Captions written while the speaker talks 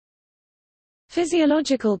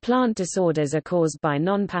Physiological plant disorders are caused by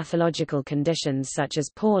non-pathological conditions such as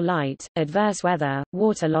poor light, adverse weather,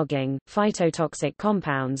 waterlogging, phytotoxic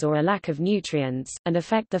compounds or a lack of nutrients, and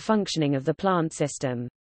affect the functioning of the plant system.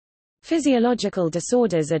 Physiological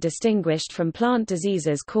disorders are distinguished from plant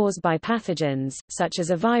diseases caused by pathogens, such as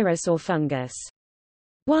a virus or fungus.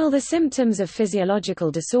 While the symptoms of physiological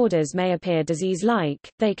disorders may appear disease-like,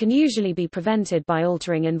 they can usually be prevented by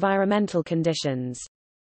altering environmental conditions.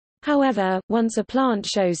 However, once a plant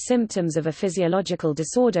shows symptoms of a physiological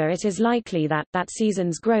disorder, it is likely that that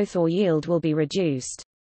season's growth or yield will be reduced.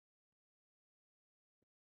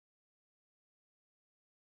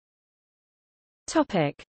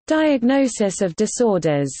 Topic: Diagnosis of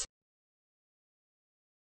disorders.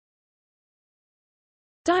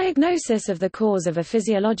 Diagnosis of the cause of a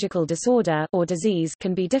physiological disorder or disease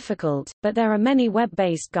can be difficult, but there are many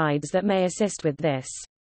web-based guides that may assist with this.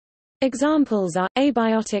 Examples are,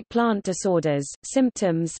 Abiotic Plant Disorders,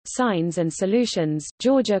 Symptoms, Signs and Solutions,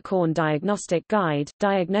 Georgia Corn Diagnostic Guide,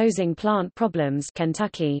 Diagnosing Plant Problems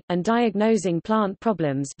Kentucky, and Diagnosing Plant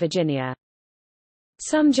Problems Virginia.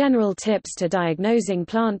 Some general tips to diagnosing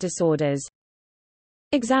plant disorders.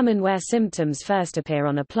 Examine where symptoms first appear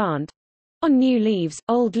on a plant. On new leaves,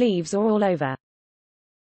 old leaves or all over.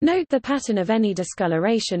 Note the pattern of any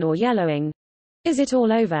discoloration or yellowing. Is it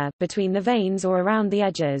all over, between the veins or around the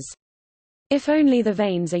edges? If only the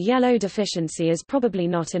veins are yellow, deficiency is probably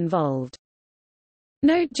not involved.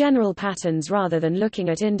 Note general patterns rather than looking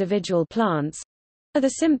at individual plants. Are the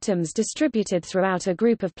symptoms distributed throughout a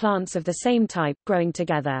group of plants of the same type growing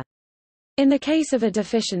together? In the case of a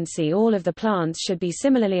deficiency, all of the plants should be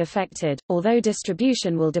similarly affected, although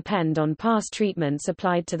distribution will depend on past treatments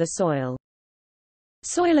applied to the soil.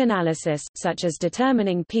 Soil analysis, such as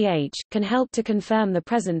determining pH, can help to confirm the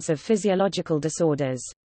presence of physiological disorders.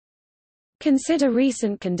 Consider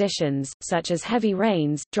recent conditions, such as heavy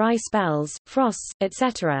rains, dry spells, frosts,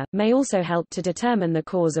 etc., may also help to determine the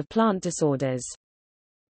cause of plant disorders.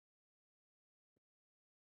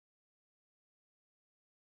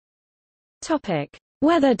 Topic: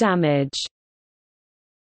 Weather damage.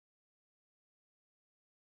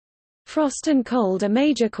 Frost and cold are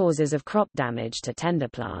major causes of crop damage to tender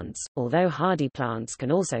plants, although hardy plants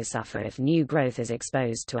can also suffer if new growth is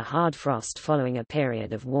exposed to a hard frost following a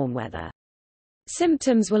period of warm weather.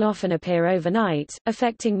 Symptoms will often appear overnight,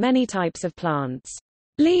 affecting many types of plants.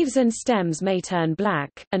 Leaves and stems may turn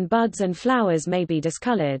black, and buds and flowers may be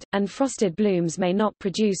discolored, and frosted blooms may not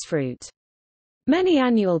produce fruit. Many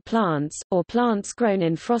annual plants, or plants grown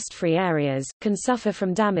in frost-free areas, can suffer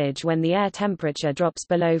from damage when the air temperature drops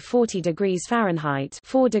below 40 degrees Fahrenheit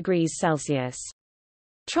 4 degrees Celsius.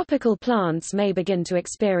 Tropical plants may begin to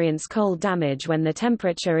experience cold damage when the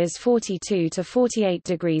temperature is 42 to 48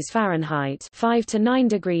 degrees Fahrenheit 5 to 9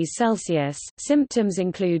 degrees Celsius. Symptoms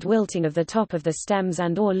include wilting of the top of the stems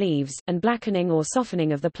and/or leaves, and blackening or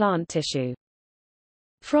softening of the plant tissue.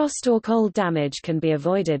 Frost or cold damage can be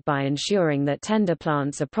avoided by ensuring that tender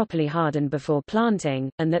plants are properly hardened before planting,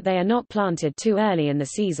 and that they are not planted too early in the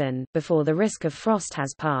season, before the risk of frost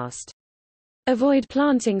has passed. Avoid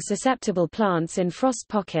planting susceptible plants in frost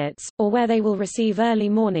pockets, or where they will receive early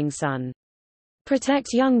morning sun. Protect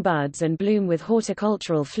young buds and bloom with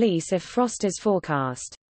horticultural fleece if frost is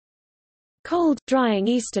forecast. Cold, drying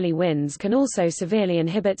easterly winds can also severely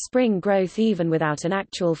inhibit spring growth even without an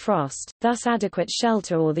actual frost, thus adequate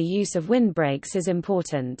shelter or the use of windbreaks is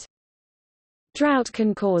important. Drought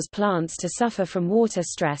can cause plants to suffer from water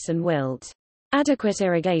stress and wilt. Adequate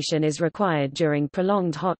irrigation is required during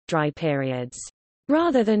prolonged hot, dry periods.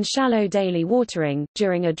 Rather than shallow daily watering,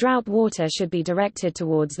 during a drought water should be directed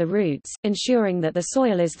towards the roots, ensuring that the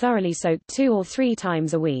soil is thoroughly soaked 2 or 3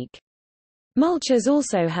 times a week. Mulches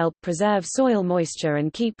also help preserve soil moisture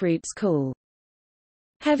and keep roots cool.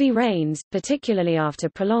 Heavy rains, particularly after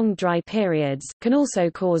prolonged dry periods, can also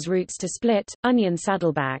cause roots to split, onion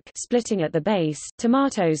saddleback splitting at the base,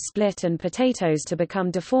 tomatoes split and potatoes to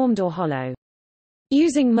become deformed or hollow.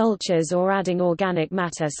 Using mulches or adding organic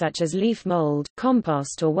matter such as leaf mold,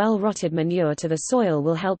 compost or well-rotted manure to the soil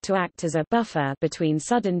will help to act as a buffer between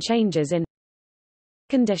sudden changes in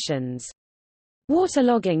conditions.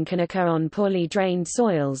 Waterlogging can occur on poorly drained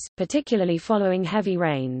soils, particularly following heavy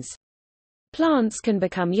rains. Plants can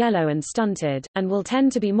become yellow and stunted, and will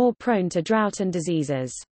tend to be more prone to drought and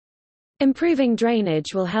diseases. Improving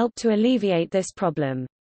drainage will help to alleviate this problem.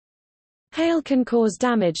 Hail can cause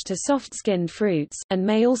damage to soft-skinned fruits, and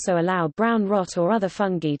may also allow brown rot or other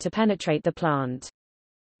fungi to penetrate the plant.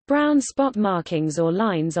 Brown spot markings or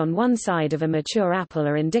lines on one side of a mature apple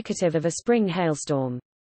are indicative of a spring hailstorm.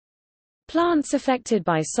 Plants affected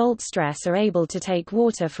by salt stress are able to take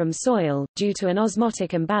water from soil, due to an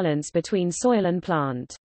osmotic imbalance between soil and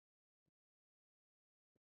plant.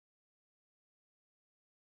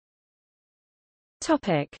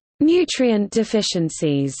 Topic: Nutrient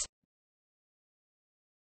deficiencies.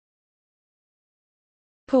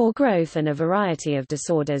 Poor growth and a variety of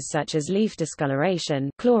disorders such as leaf discoloration,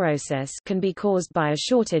 chlorosis, can be caused by a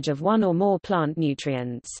shortage of one or more plant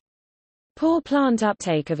nutrients. Poor plant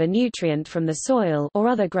uptake of a nutrient from the soil or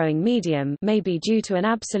other growing medium may be due to an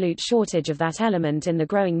absolute shortage of that element in the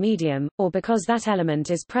growing medium, or because that element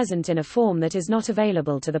is present in a form that is not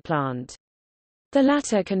available to the plant. The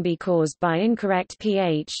latter can be caused by incorrect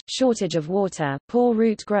pH, shortage of water, poor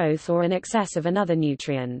root growth, or an excess of another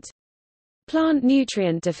nutrient. Plant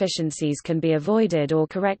nutrient deficiencies can be avoided or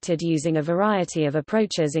corrected using a variety of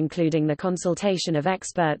approaches, including the consultation of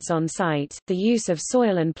experts on site, the use of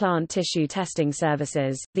soil and plant tissue testing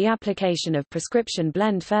services, the application of prescription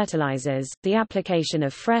blend fertilizers, the application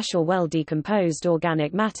of fresh or well-decomposed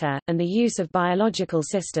organic matter, and the use of biological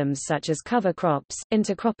systems such as cover crops,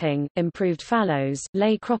 intercropping, improved fallows,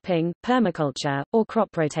 lay cropping, permaculture, or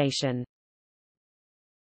crop rotation.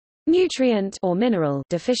 Nutrient or mineral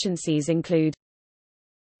deficiencies include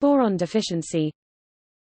boron deficiency,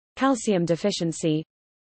 calcium deficiency,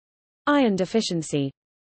 iron deficiency,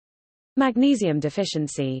 magnesium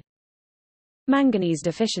deficiency, manganese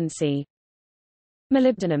deficiency,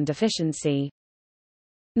 molybdenum deficiency,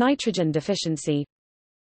 nitrogen deficiency,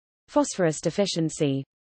 phosphorus deficiency,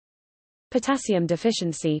 potassium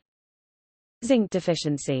deficiency, zinc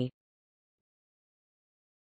deficiency.